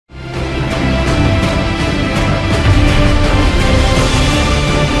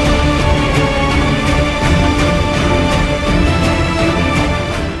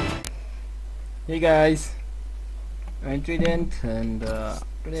guys, I'm Trident and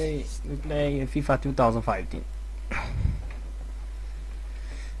today we play FIFA 2015.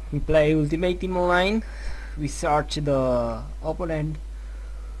 We play Ultimate Team Online. We search the opponent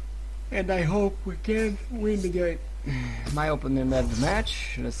and I hope we can win the game. My opponent left the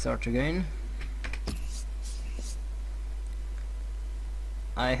match. Let's search again.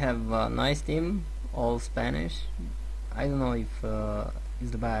 I have a nice team, all Spanish. I don't know if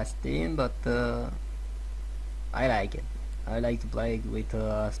it's the best team, but I like it. I like to play with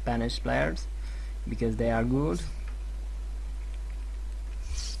Spanish players because they are good.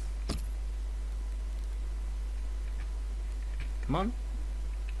 Come on.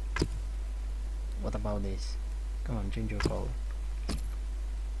 What about this? Come on, change your color.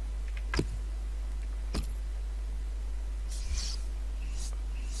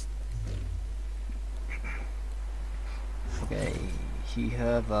 Okay, he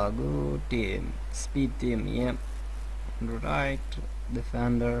have a good team, speed team, yep. Right,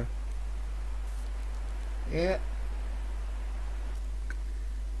 defender, yeah.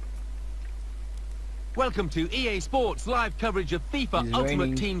 Welcome to EA Sports live coverage of FIFA It's Ultimate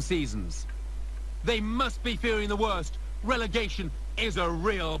raining. Team seasons. They must be fearing the worst. Relegation is a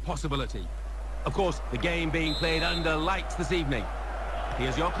real possibility. Of course, the game being played under lights this evening.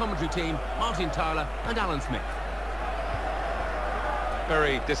 Here's your commentary team, Martin Tyler and Alan Smith.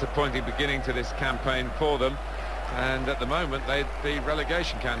 Very disappointing beginning to this campaign for them, and at the moment they'd be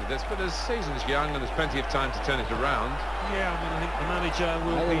relegation candidates, but the season's young and there's plenty of time to turn it around. Yeah, I think the manager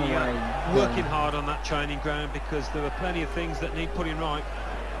will be working hard on that training ground because there are plenty of things that need putting right.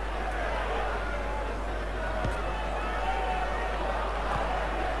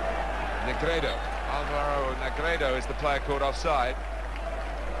 Negredo, Alvaro Negredo is the player caught offside.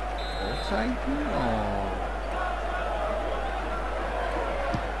 Offside? No.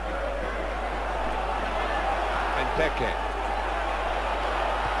 Benteke.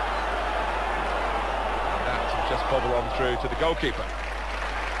 And that will just bobble on through to the goalkeeper.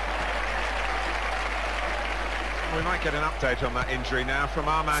 We might get an update on that injury now from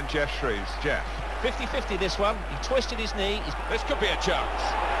our man Jeff Shreves. Jeff. 50-50 this one. He twisted his knee. This could be a chance.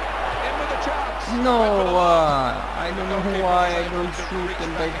 In with a chance. No, I don't know why I don't shoot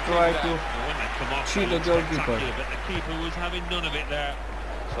and I try to cheat the goalkeeper. But the keeper was having none of it there.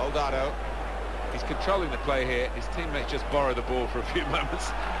 Soldado. He's controlling the play here. His teammates just borrow the ball for a few moments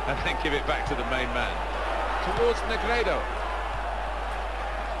and then give it back to the main man. Towards Negredo.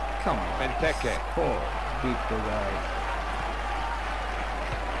 Come on. Benteke. Poor beat the guy.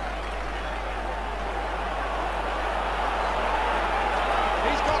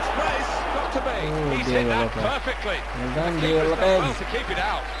 He's got space. Got to be. Oh, He's hit that Diego Lopez. perfectly. Well done, The Diego keeper's done well Lopez. to keep it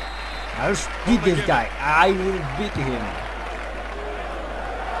out. I'll beat this guy. I will beat him.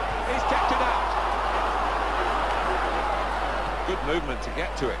 He's kept it out. Good movement to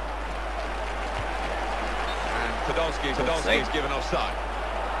get to it. And Podolski's given offside.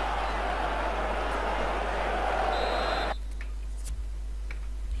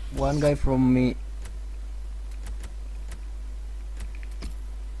 One guy from me.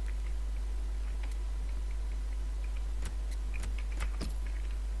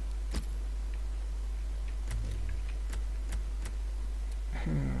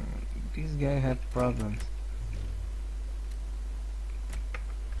 This guy have problems.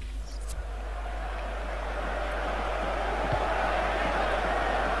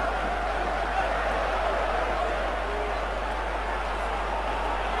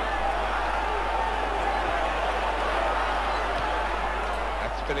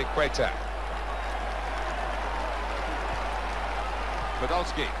 That's Filiqueta.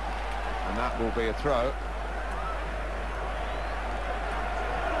 Podolski. And that will be a throw.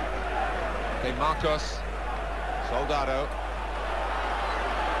 Okay, Marcos. Soldado.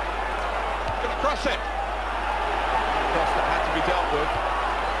 Gonna cross it. Cross that had to be dealt with.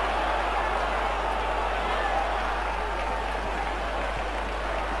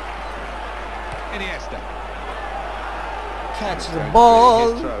 Iniesta. Catch the Going to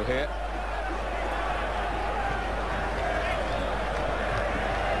ball. his throw here.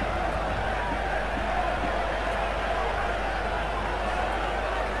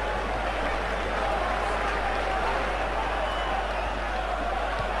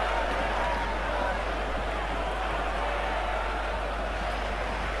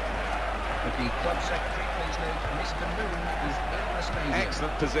 The club secretary, please note, Mr. Moon is in the stadium.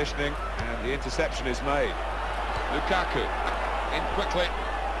 Excellent positioning, and the interception is made. Lukaku in quickly.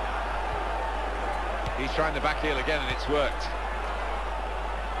 He's trying the back heel again, and it's worked.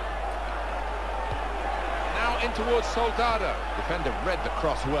 Now in towards Soldado. Defender read the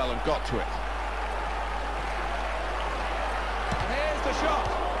cross well and got to it. the shot.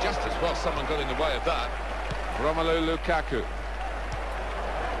 Just as well someone got in the way of that. Romelu Lukaku.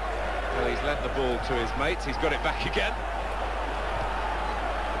 Well, he's lent the ball to his mates. He's got it back again.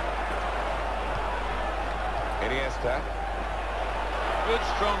 Iniesta. Good,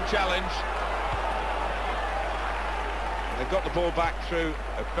 strong challenge. They've got the ball back through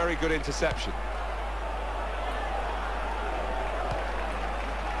a very good interception.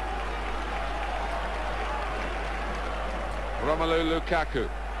 Romelu Lukaku.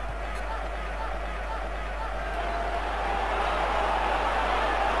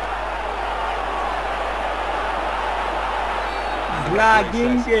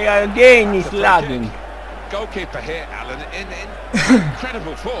 Lagging again, is lagging. Goalkeeper here, Alan, in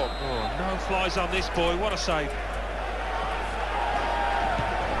incredible form. Oh, no flies on this boy, what a save.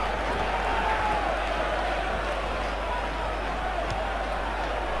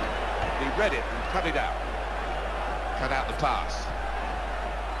 He read it and cut it out. Cut out the pass.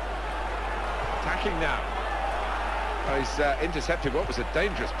 Attacking now. Oh, he's intercepted what was a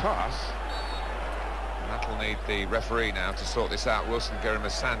dangerous pass. And that'll need the referee now to sort this out. Wilson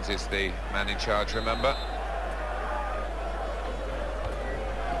Gerimas is the man in charge, remember.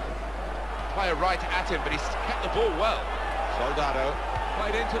 Player right at him, but he's kept the ball well. Soldado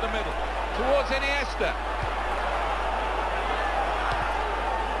played into the middle. Towards Iniesta.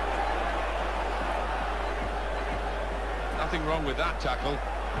 Nothing wrong with that tackle.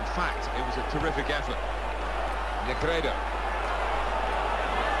 In fact, it was a terrific effort. Negredo.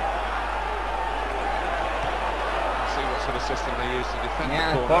 Let's see what sort of system they use to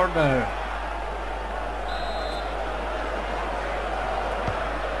defend the corner.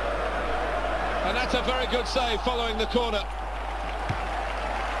 And that's a very good save following the corner.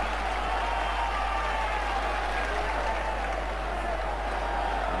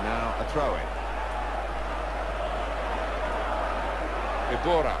 And now a throw-in.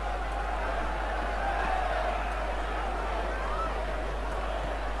 Ibora.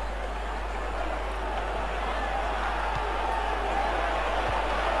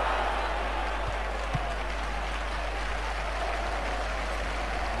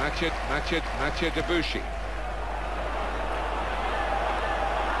 Mathieu Debuchy.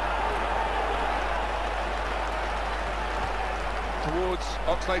 Towards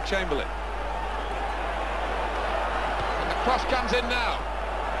Oxlade-Chamberlain. And the cross comes in now.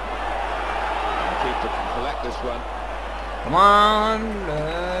 The keeper can collect this one. Come on,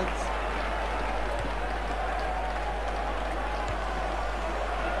 let's...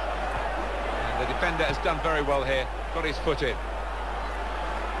 And the defender has done very well here. Got his foot in.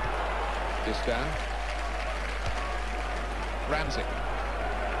 This down. Ramsey.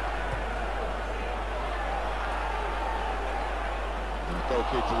 And the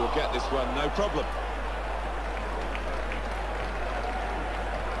goalkeeper will get this one, no problem.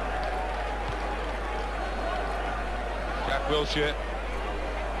 Jack Wilshere.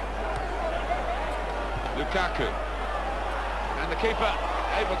 Lukaku. And the keeper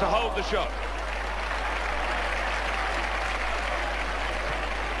able to hold the shot.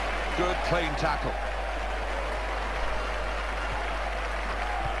 Good, clean tackle.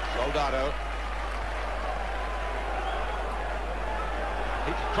 Soldado.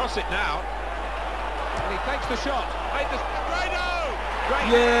 He can cross it now. And he takes the shot. Made the... Negredo!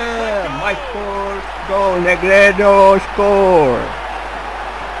 Yeah, my score. Go, Negredo, score.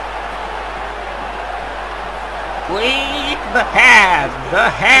 With the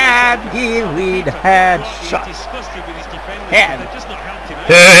head, he with head shot. Disgusted with his defenders, Head. they're just not helping him out.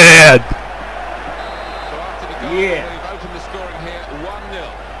 Head. So after the goal, Yeah. they've opened the scoring here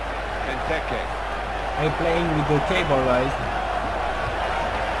 1-0. Benteke. I'm playing with the table, guys.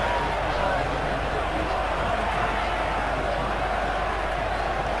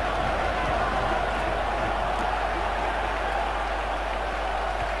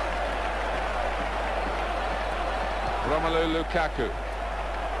 Romelu Lukaku.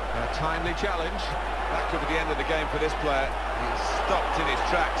 A timely challenge. That could be the end of the game for this player. He's stopped in his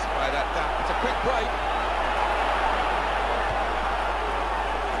tracks by that. It's a quick break.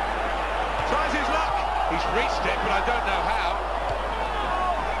 Tries his luck. He's reached it, but I don't know how.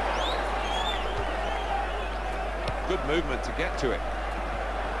 Good movement to get to it.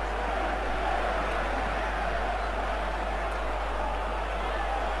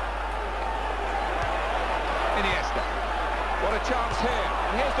 Iniesta. What a chance here.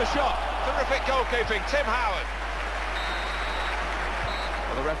 And here's the shot. Terrific goalkeeping, Tim Howard.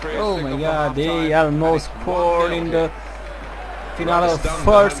 Well, the referee has Oh my signalled god, for they half-time, almost and it's scored 1-0 in here. the final Rather of stunned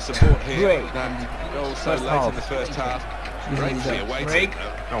behind first support here. break. That goal so First late in half. the first half. This Great is to see a awaiting. break.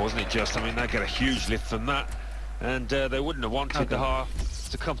 Oh, wasn't it just? I mean, they get a huge lift from that. And they wouldn't have wanted the half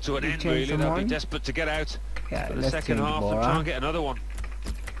to come to an end, really. They'll be desperate to get out for the second half and try and get another one.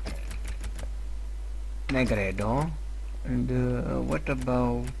 Negredo. And what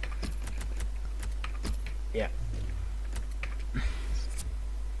about... Yeah.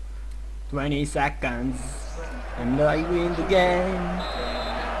 20 seconds. And I win the game.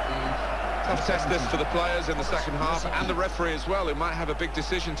 Tough test this for the players in the second half, and the referee as well, who might have a big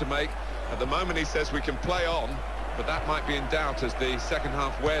decision to make. At the moment he says we can play on, but that might be in doubt as the second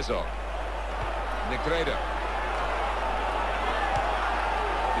half wears on. Negredo.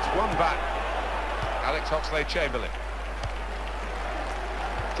 It's one back. Alex Oxlade-Chamberlain.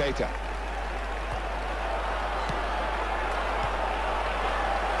 Keita.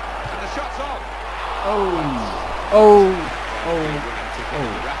 And the shot's on.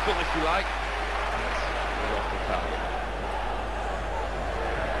 Raffle, if you like.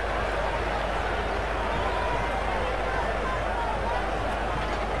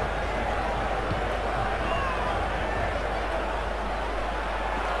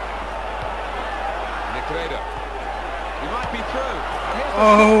 He might be through.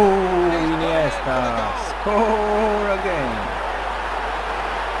 Iniesta. Score again.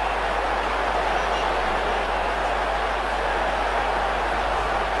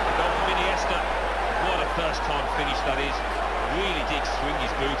 Goal from Iniesta. What a first-time finish that is. Really did swing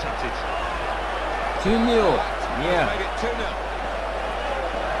his boot at it. 2-0. Yeah. Made it 2-0.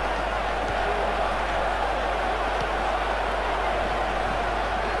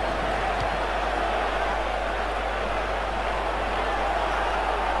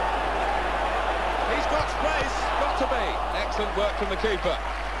 Excellent work from the keeper.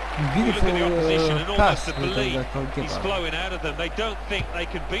 Beautiful you look at the opposition and almost pass the belief with he's flowing out of them. They don't think they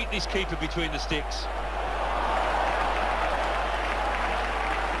can beat this keeper between the sticks.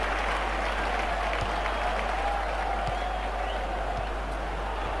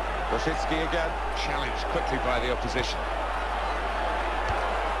 Rosicki again, challenged quickly by the opposition.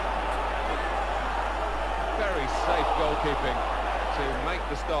 Very safe goalkeeping to make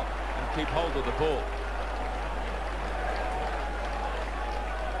the stop and keep hold of the ball.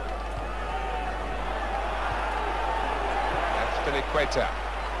 Queta.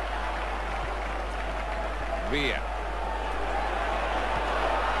 Villa.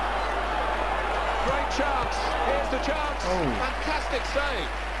 Great chance. Here's the chance. Fantastic save.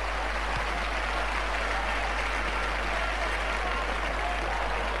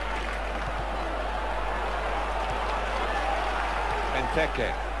 Benteke.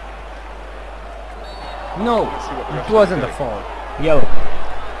 No, it wasn't a foul. Yellow.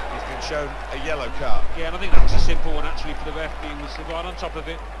 Shown a yellow card. Yeah, and I think that's a simple one actually for the ref. He was right on top of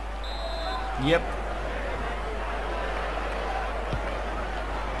it. Yep.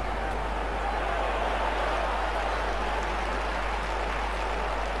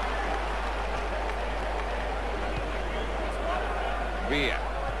 Villa.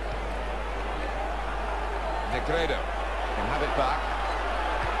 Negredo can have it back.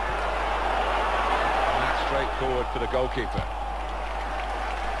 And that's straightforward for the goalkeeper.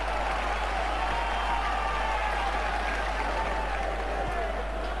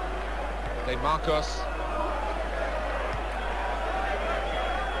 Marcos.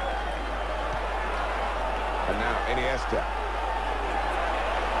 And now Iniesta.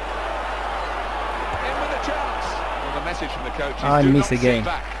 In with a chance. Well, the message from the coach is I do miss not again. sit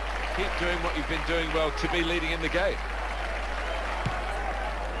back. Keep doing what you've been doing well to be leading in the game.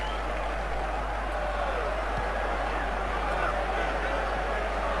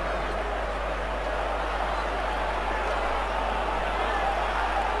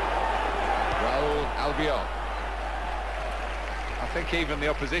 Albiol. I think even the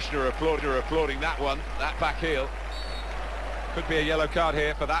opposition are applauding that one, that back heel. Could be a yellow card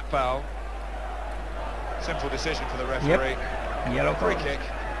here for that foul. Simple decision for the referee. Yep. Yellow Free card. kick,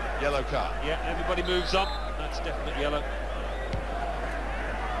 yellow card. Yeah, everybody moves on. That's definite yellow.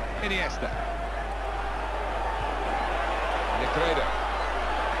 Iniesta. Negredo.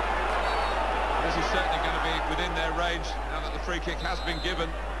 This is certainly going to be within their range now that the free kick has been given.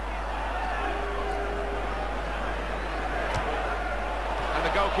 And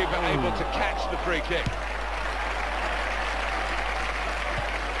the goalkeeper able to catch the free kick.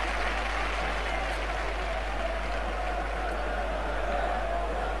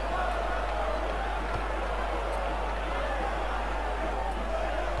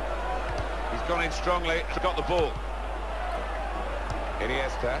 He's gone in strongly, got the ball.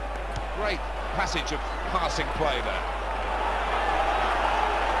 Iniesta. Great passage of passing play there.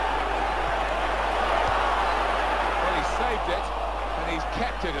 Well, he saved it. And he's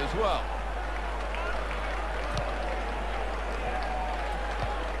kept it as well.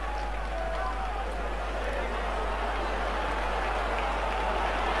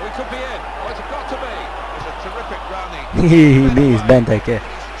 it could be in. Oh, it's got to be. It's a terrific running. He is Benteke.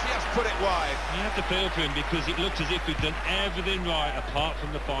 He's just put it wide. You have to feel for him because it looked as if he'd done everything right apart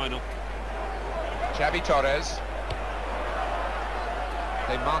from the final. Xavi Torres.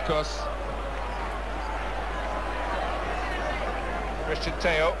 De Marcos. Christian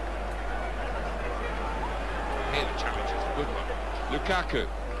Teo. Here the challenge is a good one. Lukaku.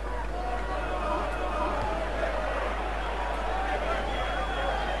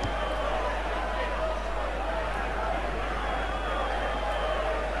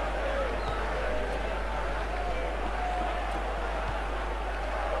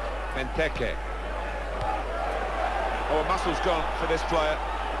 Benteke. Oh, muscle's gone for this player.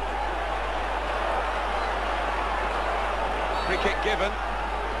 Free kick given,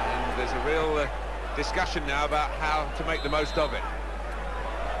 and there's a real discussion now about how to make the most of it.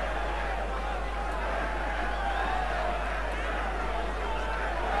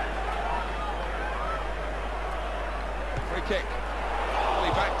 Free kick. Well,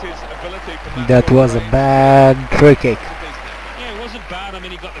 he backed his ability from That was a bad free kick. Yeah, it wasn't bad. I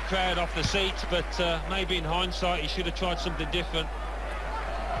mean, he got the crowd off the seats, but maybe in hindsight he should have tried something different.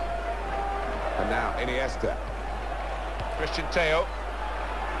 And now Iniesta. Christian Teo.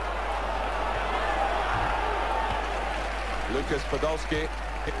 Lucas Podolski.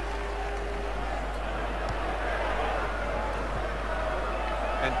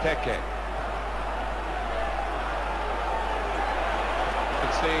 Benteke. You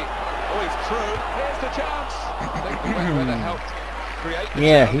can see, oh, he's through. Here's the chance. I think the weather helped create the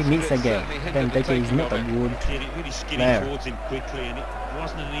Yeah, chance, he but missed it again. certainly hindered the Benteke is taking not of a it. good It really skidding player. towards him quickly, and it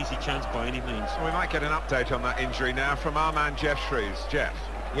wasn't an easy chance by any means. So we might get an update on that injury now from our man Jeff Shreves. Jeff.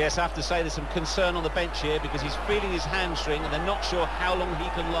 Yes, I have to say there's some concern on the bench here because he's feeling his hamstring and they're not sure how long he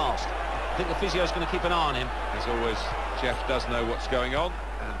can last. I think the physio's going to keep an eye on him. As always, Jeff does know what's going on,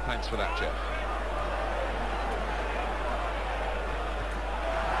 and thanks for that, Jeff.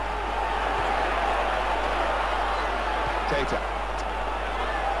 Keita.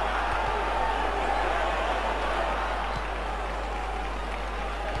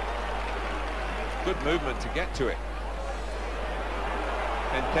 Good movement to get to it.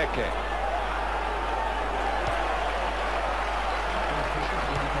 Benteke.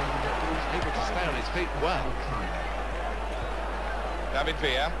 Able to stay on his feet well. David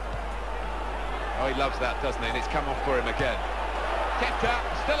Villa. Oh, he loves that, doesn't he? And it's come off for him again. Keita,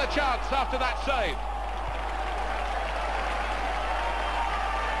 still a chance after that save.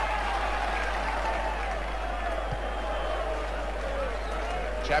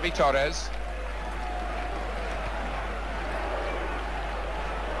 Xavi Torres.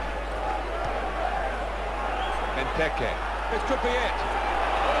 Benteke. This could be it.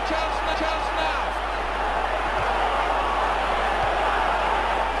 Oh, a chance now.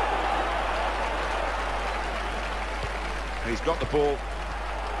 He's got the ball.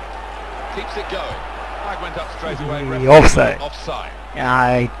 Keeps it going. Flag went up straight away. Referee Offside. Offside.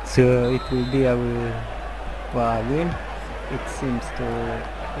 Yeah, it will be a win. It seems to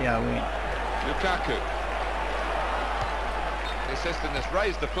win. Lukaku. The assistant has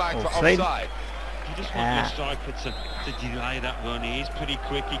raised the flag for Offside. offside. You just want your striker to delay that run. He is pretty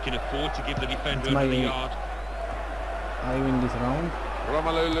quick. He can afford to give the defender It's my another win. yard. I win this round.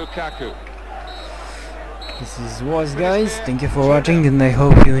 Romelu Lukaku. This was guys. Thank you for watching, and I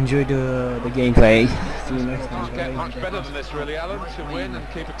hope you enjoyed the gameplay. See you next time. Can't get Bye. much better than this, really, Alan, to win and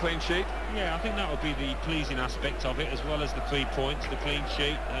keep a clean sheet. Yeah, I think that would be the pleasing aspect of it, as well as the 3 points, the clean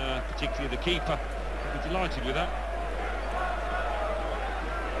sheet, particularly the keeper. I'd be delighted with that.